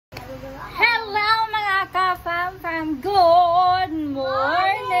Hello mga ka-fam-fam! Good morning!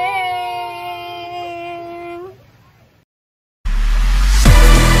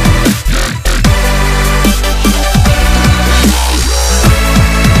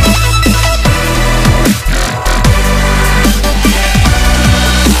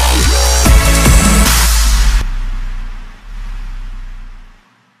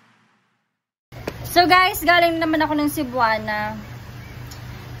 So guys, galing naman ako ng Cebuana.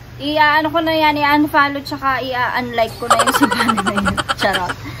 I-ano ko na yan, i-unfollow tsaka i-unlike ko na yung Cebuana na yun. Charot.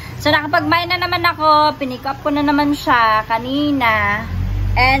 So nakapag-buy na naman ako, pinick up ko na naman siya kanina.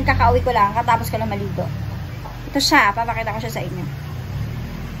 And kakauwi ko lang, katapos ko lang maligo. Ito siya, papakita ko siya sa inyo.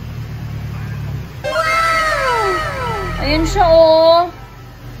 Wow! Ayun siya oh.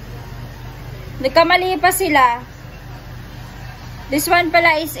 Nagkamali pa sila. This one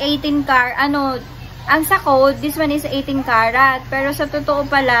pala is 18 ang sa code, this one is 18 karat. Pero sa totoo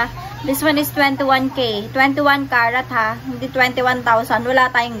pala, this one is 21K. 21 karat ha. Hindi 21,000. Wala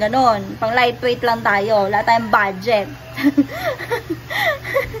tayong ganon. Pang lightweight lang tayo. Wala tayong budget.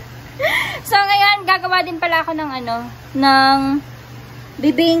 So ngayon, gagawa din pala ako ng ng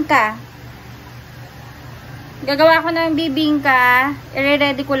bibingka. Gagawa ako ng bibingka.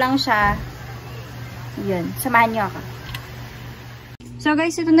 I-ready ko lang siya. Yun. Samahan niyo ako. So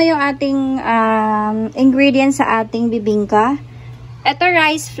guys, ito na yung ating ingredients sa ating bibingka. Ito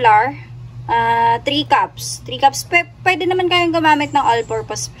rice flour, 3 cups. 3 cups. Pwede naman kayong gumamit ng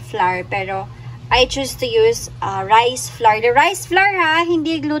all-purpose flour, pero I choose to use rice flour. The rice flour ha,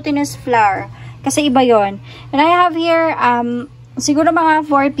 hindi glutinous flour. Kasi iba yon. And I have here, siguro mga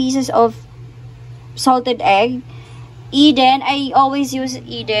 4 pieces of salted egg. Eden, I always use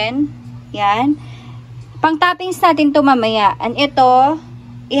Eden. Yan. Pang toppings natin to mamaya. And ito,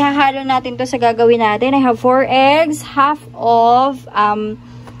 ihahalo natin to sa gagawin natin. I have 4 eggs, half of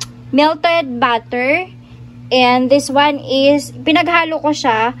melted butter. And this one is, pinaghalo ko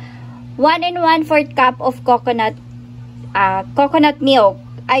siya, 1 1/4 cup of coconut milk.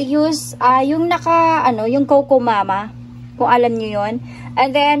 I use yung yung Coco Mama, kung alam niyo yon.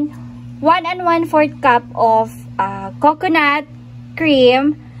 And then 1 1/4 cup of coconut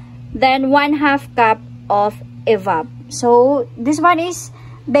cream, then 1/2 cup of evap. So this one is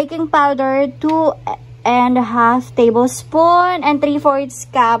baking powder, 2.5 tablespoon and 3/4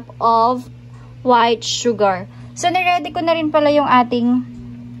 cup of white sugar. So niready ko na rin pala yung ating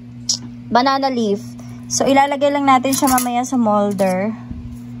banana leaf. So ilalagay lang natin siya mamaya sa molder.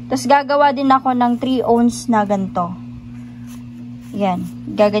 Tapos gagawa din ako ng 3 ounce na ganito. Yan,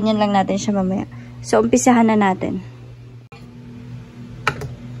 gaganyan lang natin siya mamaya. So umpisahan na natin.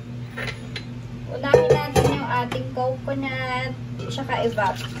 Unahin natin yung ating coconut tsaka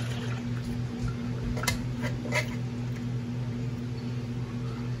evap.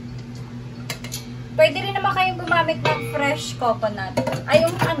 Pwede rin naman kayong gumamit ng fresh coconut. Ay,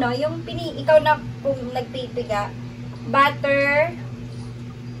 yung ikaw na kung nagpipiga. Butter.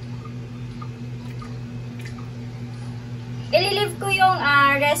 Ililive ko yung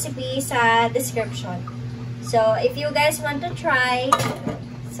recipe sa description. So, if you guys want to try,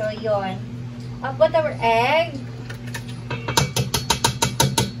 so yon. I'll put our egg.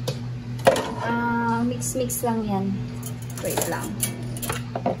 Mix lang yan. Wait lang.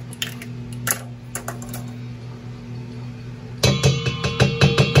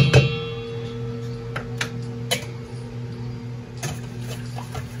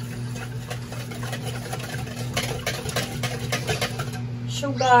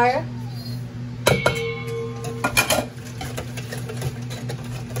 Sugar.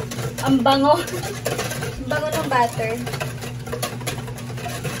 Ang bango. Ang bango ng butter.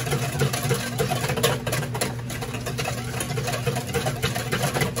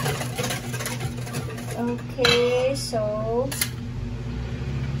 Okay, so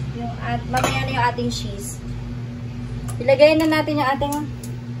mamaya na yung ating cheese. Ilagay na natin yung ating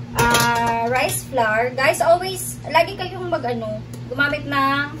rice flour. Guys, always, lagi kayong gumamit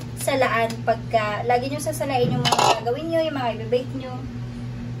ng salaan pagka, lagi nyo sasalain yung mga gagawin nyo, yung mga i-bake nyo.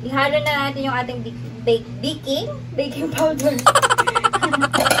 Ihalo na natin yung ating baking powder.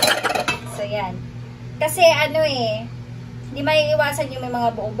 So, yan. Kasi, hindi maiiwasan yung may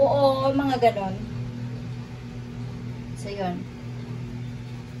mga buo-buo, mga ganon. So, yun.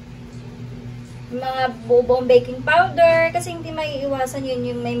 Yung mga buo-buong baking powder, kasi hindi maiiwasan yun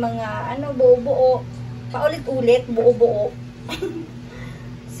yung may mga, buo-buo. Paulit-ulit, buo-buo.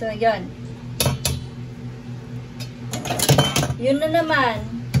 So, yun. Yun na naman.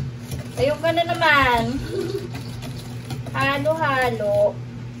 Ayun ka na naman. Halo-halo.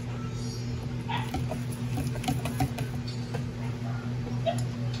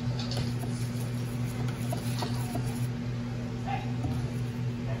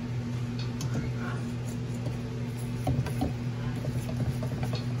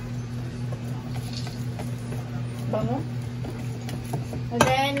 bango. And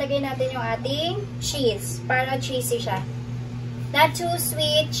then, lagay natin yung ating cheese. Para cheesy siya. Not too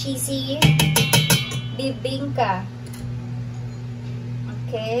sweet, cheesy. Bibingka.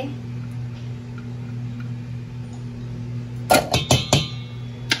 Okay.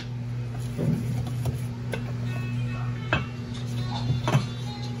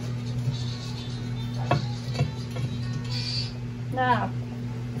 Now,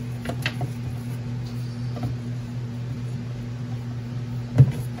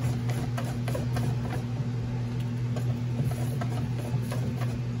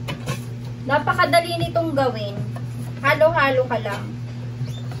 napakadali nitong gawin. Halo-halo ka lang.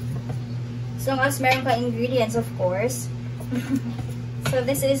 As long as meron ka ingredients, of course. So,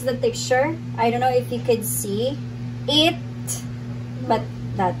 this is the texture. I don't know if you could see it, but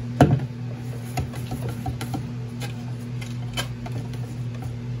that.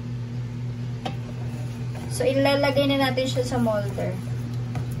 So, ilalagay na natin siya sa molder.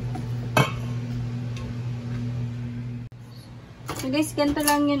 So, guys, ganito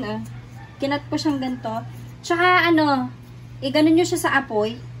lang yun, Kinat ko siyang ganito. Tsaka, iganon nyo siya sa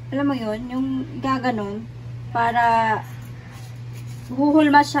apoy. Alam mo yun? Yung gaganon. Para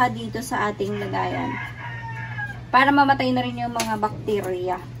huhulma siya dito sa ating lagayan. Para mamatay na rin yung mga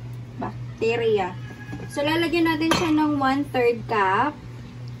bakterya. So, lalagyan natin siya ng 1/3 cup.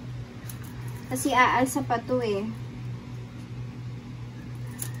 Kasi aalsa pa to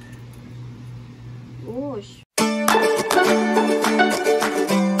Whoosh.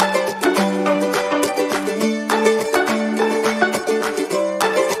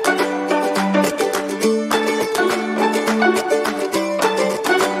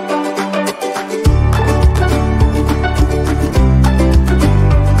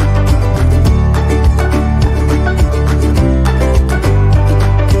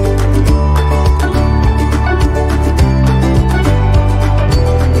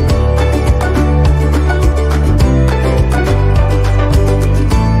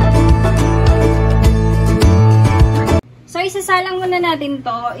 Isasalang muna natin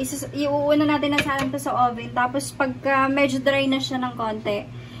to. Iuuna natin na salang to sa oven. Tapos, pagka medyo dry na siya ng konti,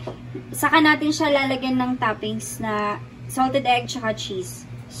 saka natin siya lalagyan ng toppings na salted egg tsaka cheese.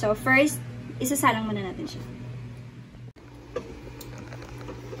 So, first, isasalang muna natin siya.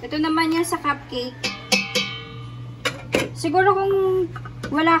 Ito naman yung sa cupcake. Siguro kung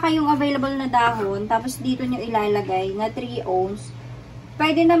wala kayong available na dahon, tapos dito nyo ilalagay na 3 ounce,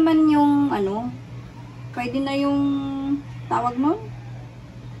 pwede naman yung, pwede na yung tawag nun?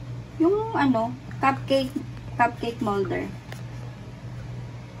 Yung cupcake molder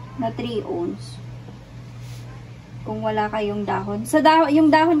na 3 ounce. Kung wala kayong dahon.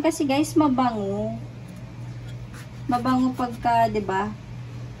 Yung dahon kasi guys, mabango. Mabango pagka, 'di ba?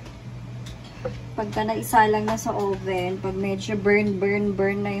 Pagka naisalang na sa oven, pag medyo burn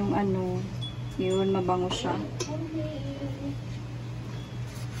na yung yun, mabango siya.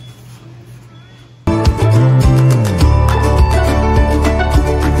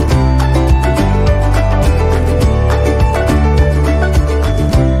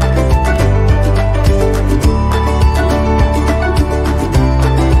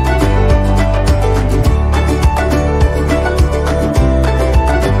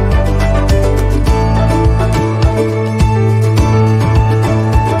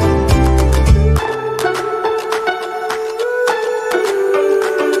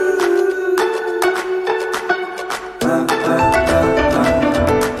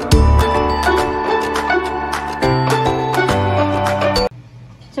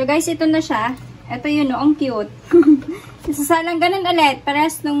 So guys, ito na siya. Ito yun, ang cute. Isasalang ganun ulit.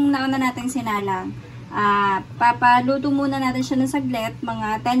 Parehas nung nauna natin sinalang. Papaluto muna natin siya ng saglit.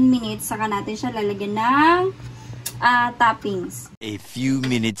 Mga 10 minutes. Saka natin siya lalagyan ng toppings. A few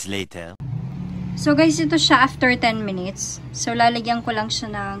minutes later. So guys, ito siya after 10 minutes. So lalagyan ko lang siya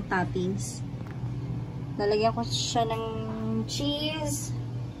ng toppings. Lalagyan ko siya ng cheese.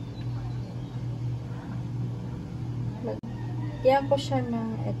 Lagyan ko siya ng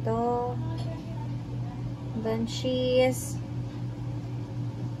ito. Then cheese.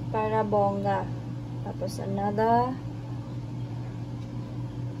 Para bongga. Tapos another.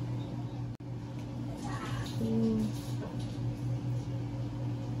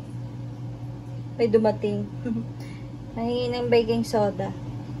 May dumating. Nahingi ng baking soda.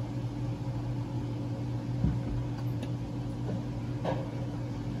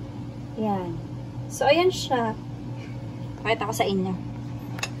 Yan. So, ayan siya. Pakita ko sa inyo.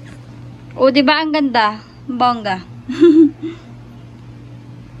 O, diba ang ganda? Bongga.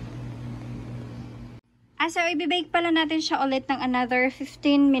 So, ibibake pala natin siya ulit ng another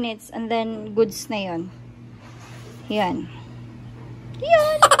 15 minutes and then goods na yon. Yan.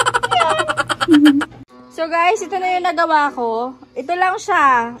 Yan. Yan. So guys, ito na yung nagawa ko. Ito lang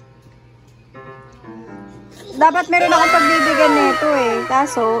siya. Dapat meron akong pagbibigyan nito eh.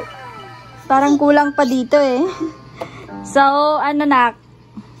 Kaso, parang kulang pa dito eh. So, ano nak?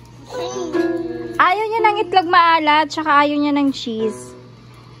 Ayaw niya ng itlog maalat, tsaka ayaw niya ng cheese.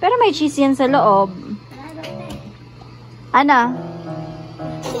 Pero may cheese yan sa loob. Ano?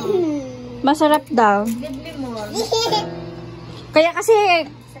 Masarap daw. Kaya kasi,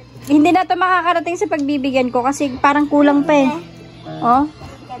 hindi na ito makakarating sa pagbibigyan ko kasi parang kulang pa eh. Oh,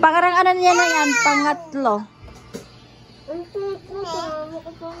 parang ano niya na yan, pangatlo.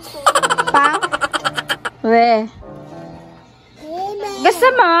 Pang? We. Gusto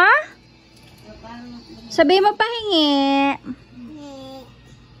mo? Sabi mo pahingi.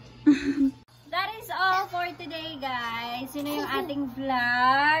 That is all for today, guys. Yun na yung ating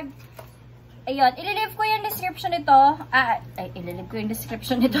vlog. Ayun, ililive ko yung description nito. Ililive ko yung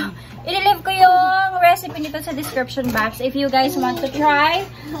description nito. Ililive ko yung recipe nito sa description box. If you guys want to try,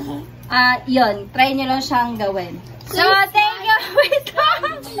 yun, try nyo lang siyang gawin. So, thank you.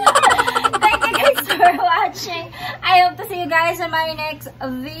 Thank you guys for watching. I hope to see you guys in my next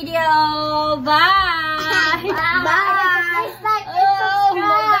video. Bye! Bye! Oh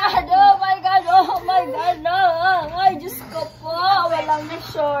my God! Oh my God! Oh my God! No! Ay, Diyos ko po! Walang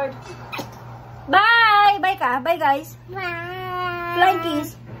short. Bye! Bye ka! Bye guys! Bye! Flying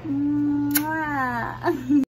kiss! Mwah.